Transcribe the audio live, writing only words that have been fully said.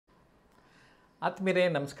ಆತ್ಮೀಯರೇ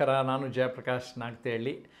ನಮಸ್ಕಾರ. ನಾನು ಜಯಪ್ರಕಾಶ್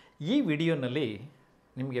ನಾಗತಿಹಳ್ಳಿ. ಈ ವಿಡಿಯೋನಲ್ಲಿ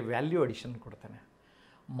ನಿಮಗೆ ವ್ಯಾಲ್ಯೂ ಅಡಿಷನ್ ಕೊಡ್ತೇನೆ.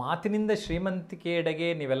 ಮಾತಿನಿಂದ ಶ್ರೀಮಂತಿಕೆಯೆಡೆಗೆ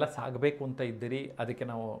ನೀವೆಲ್ಲ ಸಾಗಬೇಕು ಅಂತ ಇದ್ದೀರಿ. ಅದಕ್ಕೆ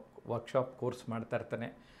ನಾವು ವರ್ಕ್ಶಾಪ್ ಕೋರ್ಸ್ ಮಾಡ್ತಾ ಇರ್ತೇನೆ.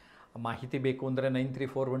 ಮಾಹಿತಿ ಬೇಕು ಅಂದರೆ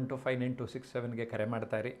 9341259267ಗೆ ಕರೆ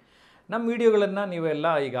ಮಾಡ್ತಾಯಿರಿ. ನಮ್ಮ ವಿಡಿಯೋಗಳನ್ನು ನೀವೆಲ್ಲ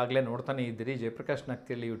ಈಗಾಗಲೇ ನೋಡ್ತಾನೆ ಇದ್ದೀರಿ. ಜಯಪ್ರಕಾಶ್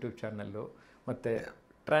ನಾಗತಿಹಳ್ಳಿ ಯೂಟ್ಯೂಬ್ ಚಾನಲ್ಲು ಮತ್ತು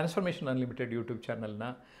ಟ್ರಾನ್ಸ್ಫಾರ್ಮೇಷನ್ ಅನ್ಲಿಮಿಟೆಡ್ ಯೂಟ್ಯೂಬ್ ಚಾನಲ್ನ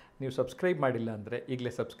ನೀವು ಸಬ್ಸ್ಕ್ರೈಬ್ ಮಾಡಿಲ್ಲ ಅಂದರೆ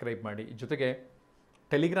ಈಗಲೇ ಸಬ್ಸ್ಕ್ರೈಬ್ ಮಾಡಿ. ಜೊತೆಗೆ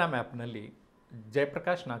ಟೆಲಿಗ್ರಾಮ್ ಆ್ಯಪ್ನಲ್ಲಿ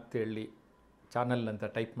ಜಯಪ್ರಕಾಶ್ ನಾಗತಿಹಳ್ಳಿ ಚಾನಲ್ ಅಂತ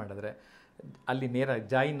ಟೈಪ್ ಮಾಡಿದ್ರೆ ಅಲ್ಲಿ ನೇರ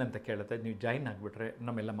ಜಾಯಿನ್ ಅಂತ ಕೇಳುತ್ತೆ. ನೀವು ಜಾಯಿನ್ ಆಗಿಬಿಟ್ರೆ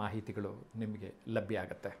ನಮ್ಮೆಲ್ಲ ಮಾಹಿತಿಗಳು ನಿಮಗೆ ಲಭ್ಯ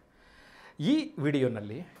ಆಗುತ್ತೆ. ಈ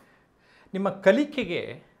ವಿಡಿಯೋನಲ್ಲಿ ನಿಮ್ಮ ಕಲಿಕೆಗೆ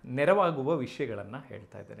ನೆರವಾಗುವ ವಿಷಯಗಳನ್ನು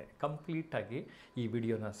ಹೇಳ್ತಾ ಇದ್ದೇನೆ. ಕಂಪ್ಲೀಟಾಗಿ ಈ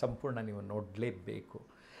ವಿಡಿಯೋನ ಸಂಪೂರ್ಣ ನೀವು ನೋಡಲೇಬೇಕು.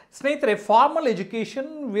 ಸ್ನೇಹಿತರೆ, formal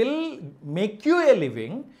education will make U A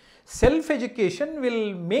living, self education will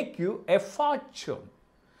make U A fortune.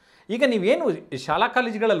 ಈಗ ನೀವೇನು ಶಾಲಾ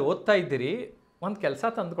ಕಾಲೇಜುಗಳಲ್ಲಿ ಓದ್ತಾ ಇದ್ದೀರಿ, ಒಂದು ಕೆಲಸ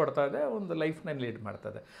ತಂದು ಕೊಡ್ತಾ ಇದೆ, ಒಂದು ಲೈಫ್ನಲ್ಲಿ ಲೀಡ್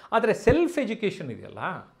ಮಾಡ್ತದೆ. ಆದರೆ ಸೆಲ್ಫ್ ಎಜುಕೇಷನ್ ಇದೆಯಲ್ಲ,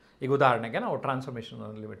 ಈಗ ಉದಾಹರಣೆಗೆ ನಾವು ಟ್ರಾನ್ಸ್ಫಾರ್ಮೇಷನ್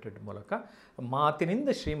ಅನ್ಲಿಮಿಟೆಡ್ ಮೂಲಕ ಮಾತಿನಿಂದ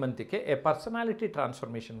ಶ್ರೀಮಂತಿಕೆ A personality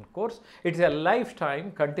transformation course. It's A life time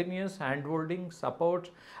continuous hand holding, support,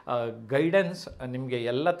 guidance ನಿಮಗೆ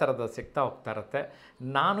ಎಲ್ಲ ಥರದ ಸಿಗ್ತಾ ಹೋಗ್ತಾ ಇರುತ್ತೆ.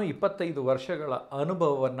 ನಾನು 25 ವರ್ಷಗಳ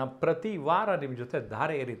ಅನುಭವವನ್ನು ಪ್ರತಿ ವಾರ ನಿಮ್ಮ ಜೊತೆ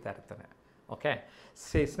ಧಾರೆ ಎರಿತಾ ಇರ್ತೇನೆ. ಓಕೆ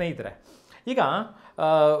ಸ್ನೇಹಿತರೆ, ಈಗ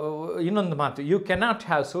ಇನ್ನೊಂದು ಮಾತು, you cannot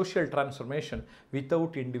have social transformation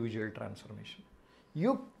without individual transformation.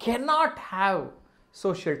 You cannot have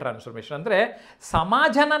social transformation ಅಂದರೆ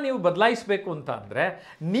ಸಮಾಜನ ನೀವು ಬದಲಾಯಿಸಬೇಕು ಅಂತ ಅಂದರೆ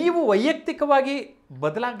ನೀವು ವೈಯಕ್ತಿಕವಾಗಿ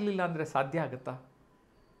ಬದಲಾಗಲಿಲ್ಲ ಅಂದರೆ ಸಾಧ್ಯ ಆಗುತ್ತಾ?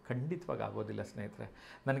 ಖಂಡಿತವಾಗಿ ಆಗೋದಿಲ್ಲ ಸ್ನೇಹಿತರೆ.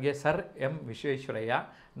 ನನಗೆ ಸರ್ ಎಂ ವಿಶ್ವೇಶ್ವರಯ್ಯ,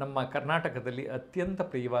 ನಮ್ಮ ಕರ್ನಾಟಕದಲ್ಲಿ ಅತ್ಯಂತ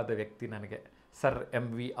ಪ್ರಿಯವಾದ ವ್ಯಕ್ತಿ ನನಗೆ, ಸರ್ ಎಂ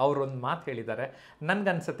ವಿ ಅವರೊಂದು ಮಾತು ಹೇಳಿದ್ದಾರೆ.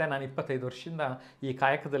 ನನಗನ್ಸುತ್ತೆ ನಾನು 25 ವರ್ಷದಿಂದ ಈ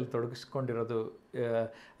ಕಾಯಕದಲ್ಲಿ ತೊಡಗಿಸ್ಕೊಂಡಿರೋದು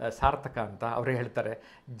ಸಾರ್ಥಕ ಅಂತ. ಅವರು ಹೇಳ್ತಾರೆ,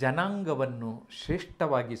 ಜನಾಂಗವನ್ನು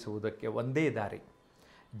ಶ್ರೇಷ್ಠವಾಗಿಸುವುದಕ್ಕೆ ಒಂದೇ ದಾರಿ,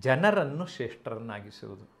 ಜನರನ್ನು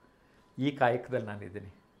ಶ್ರೇಷ್ಠರನ್ನಾಗಿಸುವುದು. ಈ ಕಾಯಕದಲ್ಲಿ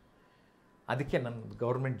ನಾನಿದ್ದೀನಿ. ಅದಕ್ಕೆ ನಾನು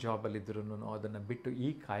ಗೌರ್ಮೆಂಟ್ ಜಾಬಲ್ಲಿದ್ದರೂ ಅದನ್ನು ಬಿಟ್ಟು ಈ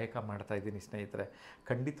ಕಾಯಕ ಮಾಡ್ತಾಯಿದ್ದೀನಿ. ಸ್ನೇಹಿತರೆ,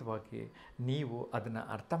 ಖಂಡಿತವಾಗಿ ನೀವು ಅದನ್ನು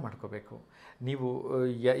ಅರ್ಥ ಮಾಡ್ಕೋಬೇಕು. ನೀವು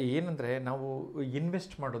ಏನಂದರೆ, ನಾವು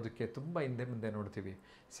ಇನ್ವೆಸ್ಟ್ ಮಾಡೋದಕ್ಕೆ ತುಂಬ ಹಿಂದೆ ಮುಂದೆ ನೋಡ್ತೀವಿ.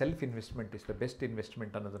 Self investment is the best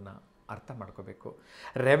investment ಅನ್ನೋದನ್ನು ಅರ್ಥ ಮಾಡ್ಕೋಬೇಕು.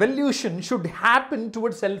 Revolution should happen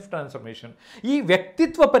toward self transformation. ಈ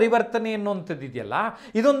ವ್ಯಕ್ತಿತ್ವ ಪರಿವರ್ತನೆ ಅನ್ನುವಂಥದ್ದು ಇದೆಯಲ್ಲ,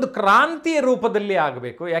 ಇದೊಂದು ಕ್ರಾಂತಿಯ ರೂಪದಲ್ಲಿ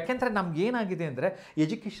ಆಗಬೇಕು. ಯಾಕೆಂದರೆ ನಮಗೇನಾಗಿದೆ ಅಂದರೆ,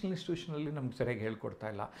 ಎಜುಕೇಷನ್ ಇನ್ಸ್ಟಿಟ್ಯೂಷನಲ್ಲಿ ನಮ್ಗೆ ಸರಿಯಾಗಿ ಹೇಳ್ಕೊಡ್ತಾ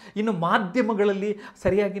ಇಲ್ಲ, ಇನ್ನು ಮಾಧ್ಯಮಗಳಲ್ಲಿ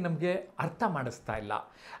ಸರಿಯಾಗಿ ನಮಗೆ ಅರ್ಥ ಮಾಡಿಸ್ತಾ ಇಲ್ಲ,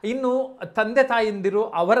 ಇನ್ನು ತಂದೆ ತಾಯಂದಿರು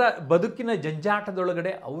ಅವರ ಬದುಕಿನ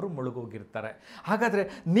ಜಂಜಾಟದೊಳಗಡೆ ಅವರು ಮುಳುಗೋಗಿರ್ತಾರೆ. ಹಾಗಾದರೆ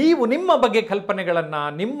ನೀವು ನಿಮ್ಮ ಬಗ್ಗೆ ಕಲ್ಪನೆಗಳನ್ನು,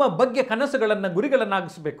 ನಿಮ್ಮ ಬಗ್ಗೆ ಕನಸುಗಳನ್ನು,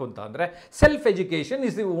 ಗುರಿಗಳನ್ನಾಗಿಸಬೇಕು ಅಂತ ಅಂದರೆ self education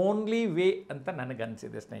is the only way ಅಂತ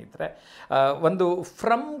ನನಗನ್ಸಿದೆ ಸ್ನೇಹಿತರೆ. ಒಂದು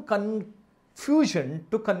ಫ್ರಮ್ ಕನ್ಫ್ಯೂಷನ್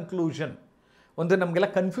ಟು ಕನ್ಕ್ಲೂಷನ್, ಒಂದು ನಮಗೆಲ್ಲ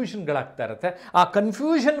ಕನ್ಫ್ಯೂಷನ್ಗಳಾಗ್ತಾ ಇರುತ್ತೆ. ಆ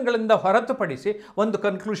ಕನ್ಫ್ಯೂಷನ್ಗಳಿಂದ ಹೊರತುಪಡಿಸಿ ಒಂದು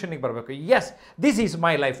ಕನ್ಕ್ಲೂಷನಿಗೆ ಬರಬೇಕು. S, this is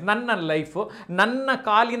my life, ನನ್ನ ಲೈಫು, ನನ್ನ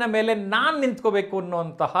ಕಾಲಿನ ಮೇಲೆ ನಾನು ನಿಂತ್ಕೋಬೇಕು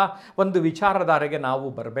ಅನ್ನುವಂತಹ ಒಂದು ವಿಚಾರಧಾರೆಗೆ ನಾವು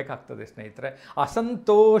ಬರಬೇಕಾಗ್ತದೆ ಸ್ನೇಹಿತರೆ.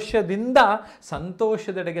 ಅಸಂತೋಷದಿಂದ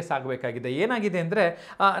ಸಂತೋಷದೆಡೆಗೆ ಸಾಗಬೇಕಾಗಿದೆ. ಏನಾಗಿದೆ ಅಂದರೆ,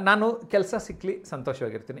 ನಾನು ಕೆಲಸ ಸಿಕ್ಕಲಿ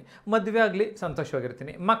ಸಂತೋಷವಾಗಿರ್ತೀನಿ, ಮದುವೆ ಆಗಲಿ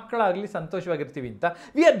ಸಂತೋಷವಾಗಿರ್ತೀನಿ, ಮಕ್ಕಳಾಗಲಿ ಸಂತೋಷವಾಗಿರ್ತೀವಿ ಅಂತ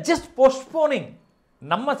ವಿ ಆರ್ ಜಸ್ಟ್ ಪೋಸ್ಟ್ಪೋನಿಂಗ್.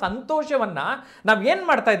 ನಮ್ಮ ಸಂತೋಷವನ್ನು ನಾವು ಏನು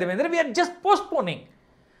ಮಾಡ್ತಾ ಇದ್ದೇವೆ ಅಂದರೆ, ವಿ ಆರ್ ಜಸ್ಟ್ ಪೋಸ್ಟ್ಪೋನಿಂಗ್.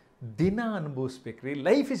 ದಿನ ಅನುಭವಿಸ್ಬೇಕ್ರಿ.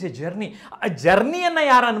 Life is A journey. ಆ ಜರ್ನಿಯನ್ನು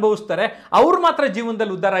ಯಾರು ಅನುಭವಿಸ್ತಾರೆ ಅವರು ಮಾತ್ರ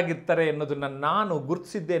ಜೀವನದಲ್ಲಿ ಉದ್ಧಾರ ಆಗಿರ್ತಾರೆ ಅನ್ನೋದನ್ನು ನಾನು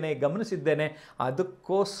ಗುರುತಿಸಿದ್ದೇನೆ, ಗಮನಿಸಿದ್ದೇನೆ.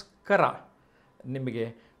 ಅದಕ್ಕೋಸ್ಕರ ನಿಮಗೆ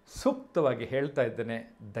ಸೂಕ್ತವಾಗಿ ಹೇಳ್ತಾ ಇದ್ದೇನೆ,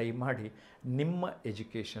 ದಯಮಾಡಿ ನಿಮ್ಮ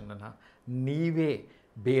ಎಜುಕೇಷನನ್ನು ನೀವೇ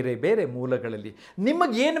ಬೇರೆ ಬೇರೆ ಮೂಲಗಳಲ್ಲಿ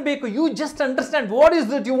ನಿಮಗೇನು ಬೇಕು, you just understand what is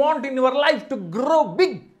that you want in your life to grow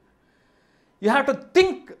big. You have to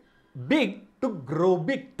think big to grow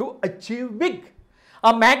big, to achieve big. ಆ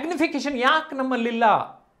ಮ್ಯಾಗ್ನಿಫಿಕೇಷನ್ ಯಾಕೆ ನಮ್ಮಲ್ಲಿಲ್ಲ,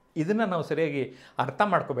 ಇದನ್ನು ನಾವು ಸರಿಯಾಗಿ ಅರ್ಥ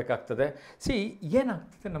ಮಾಡ್ಕೋಬೇಕಾಗ್ತದೆ.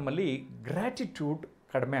 ಏನಾಗ್ತದೆ, ನಮ್ಮಲ್ಲಿ ಗ್ರ್ಯಾಟಿಟ್ಯೂಡ್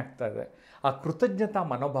ಕಡಿಮೆ ಆಗ್ತಾ ಇದೆ. ಆ ಕೃತಜ್ಞತಾ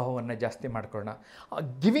ಮನೋಭಾವವನ್ನು ಜಾಸ್ತಿ ಮಾಡ್ಕೊಳ್ಳೋಣ.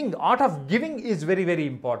 Giving, art of giving is very very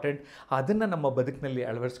important. ಅದನ್ನು ನಮ್ಮ ಬದುಕಿನಲ್ಲಿ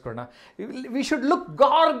ಅಳವಡಿಸ್ಕೊಳ್ಳೋಣ. ವಿ ಶುಡ್ ಲುಕ್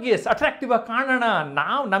ಗಾರ್ಗಿಯಸ್, ಅಟ್ರಾಕ್ಟಿವ್ ಆಗಿ ಕಾಣೋಣ.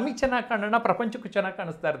 ನಾವು ನಮಗೆ ಚೆನ್ನಾಗಿ ಕಾಣೋಣ, ಪ್ರಪಂಚಕ್ಕೂ ಚೆನ್ನಾಗಿ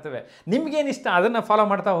ಕಾಣಿಸ್ತಾ ಇರ್ತೇವೆ. ನಿಮಗೇನಿಷ್ಟ ಅದನ್ನು ಫಾಲೋ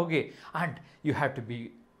ಮಾಡ್ತಾ ಹೋಗಿ. And you have to B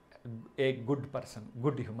A good person,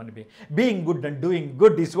 good human being. Being good and doing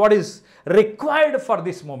good is what is required for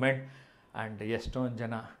this moment. And ಎಷ್ಟೊಂದು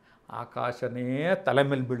ಜನ ಆಕಾಶನೇ ತಲೆ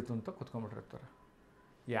ಮೇಲೆ ಬೀಳ್ತು ಅಂತ ಕೂತ್ಕೊಂಡ್ಬಿಟ್ಟಿರ್ತಾರೆ.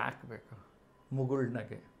 ಯಾಕೆ ಬೇಕು?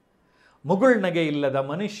 ಮುಗುಳ್ನಗೆ ಇಲ್ಲದ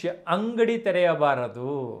ಮನುಷ್ಯ ಅಂಗಡಿ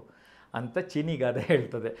ತೆರೆಯಬಾರದು ಅಂತ ಚೀನಿಗಾದೆ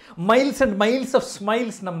ಹೇಳ್ತದೆ. Miles and miles of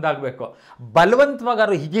smiles ನಮ್ದಾಗಬೇಕು.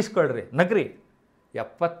 ಬಲವಂತವಾಗಾರು ಹಿಗಿಸ್ಕೊಳ್ರಿ, ನಗ್ರಿ.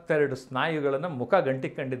 72 ಸ್ನಾಯುಗಳನ್ನು ಮುಖ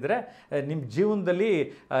ಗಂಟಿಕೊಂಡಿದ್ರೆ ನಿಮ್ಮ ಜೀವನದಲ್ಲಿ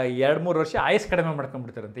 2-3 ವರ್ಷ ಆಯಸ್ಸು ಕಡಿಮೆ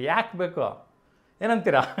ಮಾಡ್ಕೊಂಡ್ಬಿಡ್ತಾರಂತೆ. ಯಾಕೆ ಬೇಕು?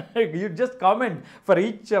 ಏನಂತೀರಾ? You just comment for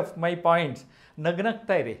each of my points.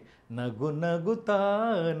 ನಗ್ನಗ್ತಾ ಇರಿ. ನಗು ನಗುತ್ತಾ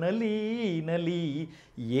ನಲಿ ನಲಿ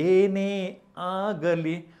ಏನೇ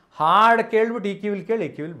ಆಗಲಿ. ಹಾಡು ಕೇಳ್ಬಿಟ್ಟು ಈ ಕಿವಿಲಿ ಕೇಳಿ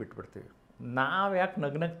ಈ ಕಿವಿಲಿ ಬಿಟ್ಬಿಡ್ತೀವಿ. ನಾವು ಯಾಕೆ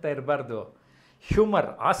ನಗ್ನಗ್ತಾ ಇರಬಾರ್ದು? ಹ್ಯೂಮರ್,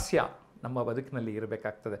 ಹಾಸ್ಯ ನಮ್ಮ ಬದುಕಿನಲ್ಲಿ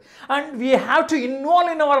ಇರಬೇಕಾಗ್ತದೆ. And we have to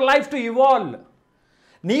involve in our life to evolve.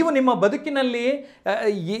 ನೀವು ನಿಮ್ಮ ಬದುಕಿನಲ್ಲಿ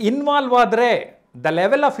ಇನ್ವಾಲ್ವ್ ಆದರೆ the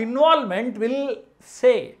level of involvement will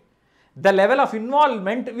say, the level of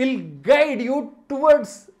involvement will guide you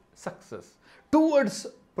towards success, towards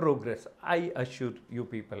progress, I assure you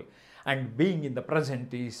people. And being in the present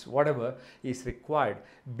is whatever is required.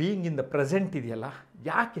 Being in the present ಇದೆಯಲ್ಲ,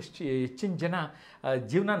 ಯಾಕೆ ಹೆಚ್ಚಿನ ಜನ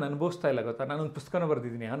ಜೀವನ ಅನುಭವಿಸ್ತಾ ಇಲ್ಲ ಗೊತ್ತಾ? ನಾನೊಂದು ಪುಸ್ತಕನ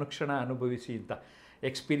ಬರೆದಿದ್ದೀನಿ, ಅನುಕ್ಷಣ ಅನುಭವಿಸಿ ಅಂತ.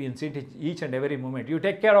 Experience it each and every moment. You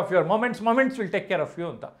take care of your moments will take care of you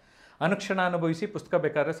ಅಂತ. ಅನುಕ್ಷಣ ಅನುಭವಿಸಿ ಪುಸ್ತಕ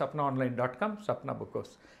ಬೇಕಾದ್ರೆ sapnaonline.com, Sapna book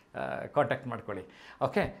house contact ಮಾಡ್ಕೊಳ್ಳಿ.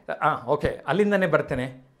 ಓಕೆ, ಅಲ್ಲಿಂದನೇ ಬರ್ತೇನೆ.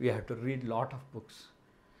 We have to read lot of books.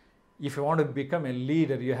 If you want to become a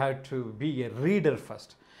leader, you have to be a reader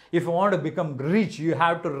first. If you want to become rich, you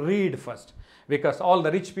have to read first. Because all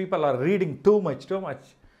the rich people are reading too much.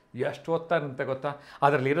 ಎಷ್ಟು ಓದ್ತಾರಂತೆ ಗೊತ್ತಾ?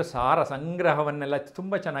 ಅದರಲ್ಲಿರೋ ಸಾರ ಸಂಗ್ರಹವನ್ನೆಲ್ಲ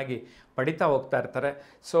ತುಂಬ ಚೆನ್ನಾಗಿ ಪಡಿತಾ ಹೋಗ್ತಾ ಇರ್ತಾರೆ.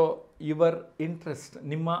 So your interest,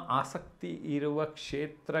 ನಿಮ್ಮ ಆಸಕ್ತಿ ಇರುವ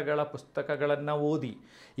ಕ್ಷೇತ್ರಗಳ ಪುಸ್ತಕಗಳನ್ನು ಓದಿ,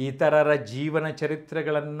 ಇತರರ ಜೀವನ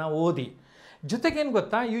ಚರಿತ್ರೆಗಳನ್ನು ಓದಿ. ಜೊತೆಗೇನು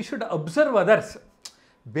ಗೊತ್ತಾ, ಯು ಶುಡ್ ಅಬ್ಸರ್ವ್ ಅದರ್ಸ್.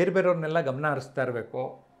 ಬೇರೆ ಬೇರೆಯವ್ರನ್ನೆಲ್ಲ ಗಮನ ಹರಿಸ್ತಾ ಇರಬೇಕು.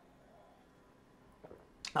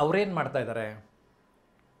 ಅವರೇನು ಮಾಡ್ತಾಯಿದ್ದಾರೆ,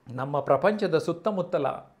 ನಮ್ಮ ಪ್ರಪಂಚದ ಸುತ್ತಮುತ್ತಲ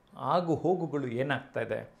ಆಗು ಹೋಗುಗಳು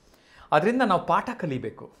ಏನಾಗ್ತಾಯಿದೆ, ಅದರಿಂದ ನಾವು ಪಾಠ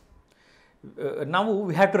ಕಲಿಬೇಕು. ನಾವು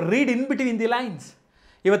we have to read in between the lines.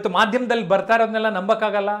 ಇವತ್ತು ಮಾಧ್ಯಮದಲ್ಲಿ ಬರ್ತಾ ಇರೋದನ್ನೆಲ್ಲ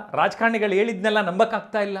ನಂಬಕ್ಕಾಗಲ್ಲ, ರಾಜಕಾರಣಿಗಳು ಹೇಳಿದ್ನೆಲ್ಲ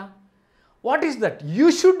ನಂಬಕ್ಕಾಗ್ತಾ ಇಲ್ಲ. What is that? You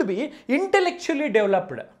should be intellectually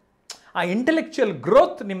developed. ಆ ಇಂಟೆಲೆಕ್ಚುಯಲ್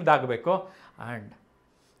ಗ್ರೋತ್ ನಿಮ್ಮದಾಗಬೇಕು. ಆ್ಯಂಡ್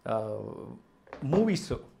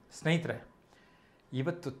ಮೂವೀಸು ಸ್ನೇಹಿತರೆ,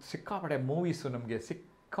 ಇವತ್ತು ಸಿಕ್ಕಾಪಟ್ಟೆ ಮೂವೀಸು ನಮಗೆ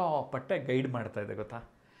ಸಿಕ್ಕಾಪಟ್ಟೆ ಗೈಡ್ ಮಾಡ್ತಾಯಿದೆ ಗೊತ್ತಾ?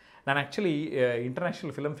 ನಾನು ಆ್ಯಕ್ಚುಲಿ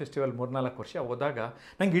ಇಂಟರ್ನ್ಯಾಷನಲ್ ಫಿಲಮ್ ಫೆಸ್ಟಿವಲ್ 3-4 ವರ್ಷ ಹೋದಾಗ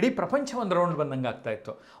ನಂಗೆ ಇಡೀ ಪ್ರಪಂಚ ಒಂದು ರೌಂಡ್ ಬಂದಂಗೆ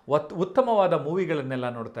ಆಗ್ತಾಯಿತ್ತು. ಉತ್ತಮವಾದ ಮೂವಿಗಳನ್ನೆಲ್ಲ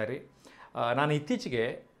ನೋಡ್ತಾ ಇರಿ. ನಾನು ಇತ್ತೀಚೆಗೆ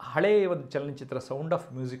ಹಳೆಯ ಒಂದು ಚಲನಚಿತ್ರ ಸೌಂಡ್ ಆಫ್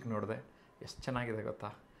ಮ್ಯೂಸಿಕ್ ನೋಡಿದೆ. ಎಷ್ಟು ಚೆನ್ನಾಗಿದೆ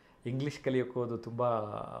ಗೊತ್ತಾ? ಇಂಗ್ಲೀಷ್ ಕಲಿಯೋಕ್ಕೆ ಹೋದು ತುಂಬ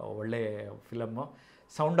ಒಳ್ಳೆಯ ಫಿಲಮ್ಮು.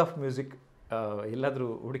 ಸೌಂಡ್ ಆಫ್ ಮ್ಯೂಸಿಕ್ ಎಲ್ಲಾದರೂ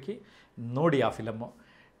ಹುಡುಕಿ ನೋಡಿ ಆ ಫಿಲಮ್ಮು.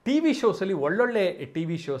 ಟಿ ವಿ ಶೋಸಲ್ಲಿ ಒಳ್ಳೊಳ್ಳೆ ಟಿ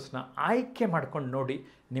ವಿ ಶೋಸ್ನ ಆಯ್ಕೆ ಮಾಡ್ಕೊಂಡು ನೋಡಿ.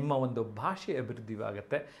 ನಿಮ್ಮ ಒಂದು ಭಾಷೆ ಅಭಿವೃದ್ಧಿ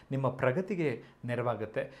ಆಗುತ್ತೆ, ನಿಮ್ಮ ಪ್ರಗತಿಗೆ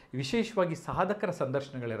ನೆರವಾಗುತ್ತೆ. ವಿಶೇಷವಾಗಿ ಸಾಧಕರ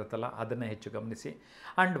ಸಂದರ್ಶನಗಳಿರುತ್ತಲ್ಲ, ಅದನ್ನು ಹೆಚ್ಚು ಗಮನಿಸಿ.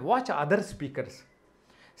 And watch other speakers.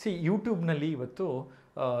 ಯೂಟ್ಯೂಬ್ನಲ್ಲಿ ಇವತ್ತು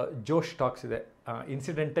ಜೋಶ್ ಟಾಕ್ಸ್ ಇದೆ.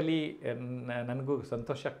 ಇನ್ಸಿಡೆಂಟಲಿ ನನಗೂ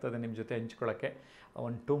ಸಂತೋಷ ಆಗ್ತದೆ ನಿಮ್ಮ ಜೊತೆ ಹಂಚ್ಕೊಳ್ಳೋಕ್ಕೆ.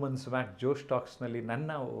 ಒಂದು 2 months ಬ್ಯಾಕ್ ಜೋಶ್ ಟಾಕ್ಸ್ನಲ್ಲಿ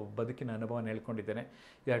ನನ್ನ ಬದುಕಿನ ಅನುಭವನ ಹೇಳ್ಕೊಂಡಿದ್ದೇನೆ.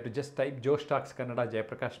 You have to just type Josh tax Kannada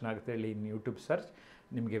Jayaprakash Nagathihalli in YouTube search,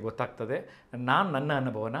 ನಿಮಗೆ ಗೊತ್ತಾಗ್ತದೆ. ನಾನು ನನ್ನ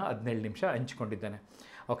ಅನುಭವನ 17 ನಿಮಿಷ ಹಂಚ್ಕೊಂಡಿದ್ದೇನೆ.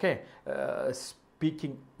 ಓಕೆ,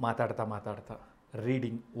 ಸ್ಪೀಕಿಂಗ್ ಮಾತಾಡ್ತಾ,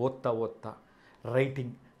 ರೀಡಿಂಗ್ ಓದ್ತಾ,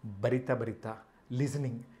 ರೈಟಿಂಗ್ ಬರಿತಾ,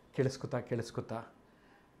 ಲಿಸನಿಂಗ್ ಕೇಳಿಸ್ಕೊತಾ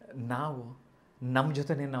ನಾವು ನಮ್ಮ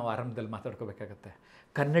ಜೊತೆನೇ ನಾವು ಆರಂಭದಲ್ಲಿ ಮಾತಾಡ್ಕೋಬೇಕಾಗತ್ತೆ.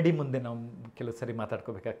 ಕನ್ನಡಿ ಮುಂದೆ ನಾವು ಕೆಲವು ಸರಿ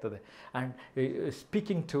ಮಾತಾಡ್ಕೋಬೇಕಾಗ್ತದೆ. And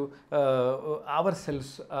speaking to our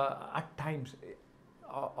selves at times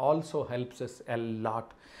also helps us A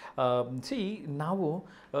lot. ನಾವು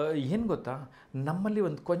ಏನು ಗೊತ್ತಾ, ನಮ್ಮಲ್ಲಿ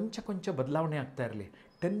ಒಂದು ಕೊಂಚ ಬದಲಾವಣೆ ಆಗ್ತಾ ಇರಲಿ,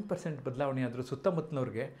 10% ಬದಲಾವಣೆ ಆದರೂ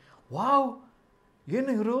ಸುತ್ತಮುತ್ತಲವ್ರಿಗೆ ವಾವ್, ಏನು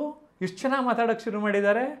ಇವರು ಇಷ್ಟು ಚೆನ್ನಾಗಿ ಮಾತಾಡೋಕ್ಕೆ ಶುರು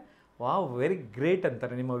ಮಾಡಿದ್ದಾರೆ, ವಾವ್, ವೆರಿ ಗ್ರೇಟ್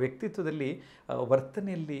ಅಂತಾರೆ. ನಿಮ್ಮ ವ್ಯಕ್ತಿತ್ವದಲ್ಲಿ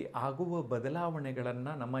ವರ್ತನೆಯಲ್ಲಿ ಆಗುವ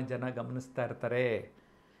ಬದಲಾವಣೆಗಳನ್ನು ನಮ್ಮ ಜನ ಗಮನಿಸ್ತಾ ಇರ್ತಾರೆ.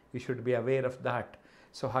 You should be aware of that.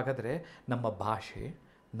 So ಹಾಗಾದರೆ ನಮ್ಮ ಭಾಷೆ,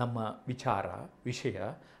 ನಮ್ಮ ವಿಚಾರ ವಿಷಯ,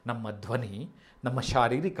 ನಮ್ಮ ಧ್ವನಿ, ನಮ್ಮ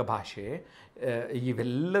ಶಾರೀರಿಕ ಭಾಷೆ,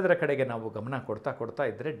 ಇವೆಲ್ಲದರ ಕಡೆಗೆ ನಾವು ಗಮನ ಕೊಡ್ತಾ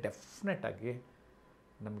ಇದ್ದರೆ ಡೆಫಿನೆಟಾಗಿ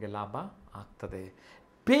ನಮಗೆ ಲಾಭ ಆಗ್ತದೆ.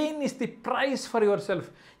 Pain is the price for your self.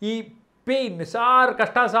 ಈ ಪೇನ್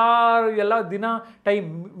ಕಷ್ಟ ಎಲ್ಲ ದಿನ time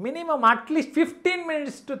minimum at least 15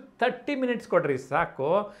 minutes to 30 minutes ಕೊಡ್ರಿ ಸಾಕು.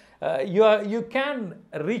 You can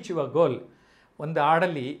reach your goal. ಒಂದು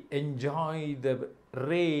ಹಾಡಲ್ಲಿ enjoy the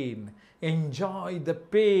rain, enjoy the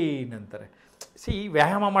pain ಅಂತಾರೆ.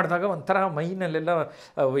 ವ್ಯಾಯಾಮ ಮಾಡಿದಾಗ ಒಂಥರ ಮೈನಲ್ಲೆಲ್ಲ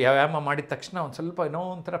ವ್ಯಾಯಾಮ ಮಾಡಿದ ತಕ್ಷಣ ಒಂದು ಸ್ವಲ್ಪ ಏನೋ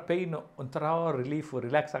ಒಂಥರ ಪೇಯ್ನು, ಒಂಥರ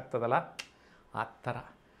ರಿಲ್ಯಾಕ್ಸ್ ಆಗ್ತದಲ್ಲ, ಆ ಥರ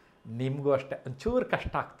ನಿಮಗೂ ಅಷ್ಟೇ ಒಂಚೂರು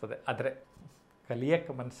ಕಷ್ಟ ಆಗ್ತದೆ. ಆದರೆ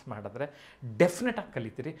ಕಲಿಯೋಕ್ಕೆ ಮನಸ್ಸು ಮಾಡಿದ್ರೆ ಡೆಫಿನೆಟಾಗಿ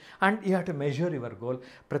ಕಲಿತೀರಿ. And you have to measure your goal.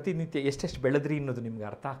 ಪ್ರತಿನಿತ್ಯ ಎಷ್ಟೆಷ್ಟು ಬೆಳೆದ್ರಿ ಅನ್ನೋದು ನಿಮ್ಗೆ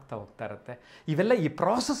ಅರ್ಥ ಆಗ್ತಾ ಹೋಗ್ತಾ ಇರುತ್ತೆ. ಇವೆಲ್ಲ ಈ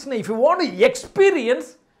ಪ್ರಾಸೆಸ್ನ if you want to experience,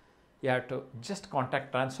 you have to just contact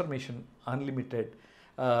transformation unlimited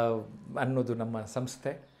ಅನ್ನೋದು ನಮ್ಮ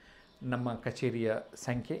ಸಂಸ್ಥೆ. ನಮ್ಮ ಕಚೇರಿಯ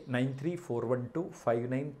ಸಂಖ್ಯೆ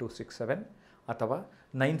 9341259267. ಅಥವಾ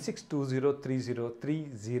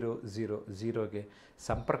 9620303000ಗೆ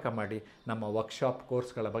ಸಂಪರ್ಕ ಮಾಡಿ ನಮ್ಮ ವರ್ಕ್ಶಾಪ್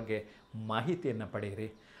ಕೋರ್ಸ್ಗಳ ಬಗ್ಗೆ ಮಾಹಿತಿಯನ್ನು ಪಡೆಯಿರಿ.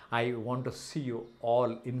 I want to C you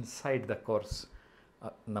all inside the course.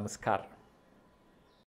 ನಮಸ್ಕಾರ.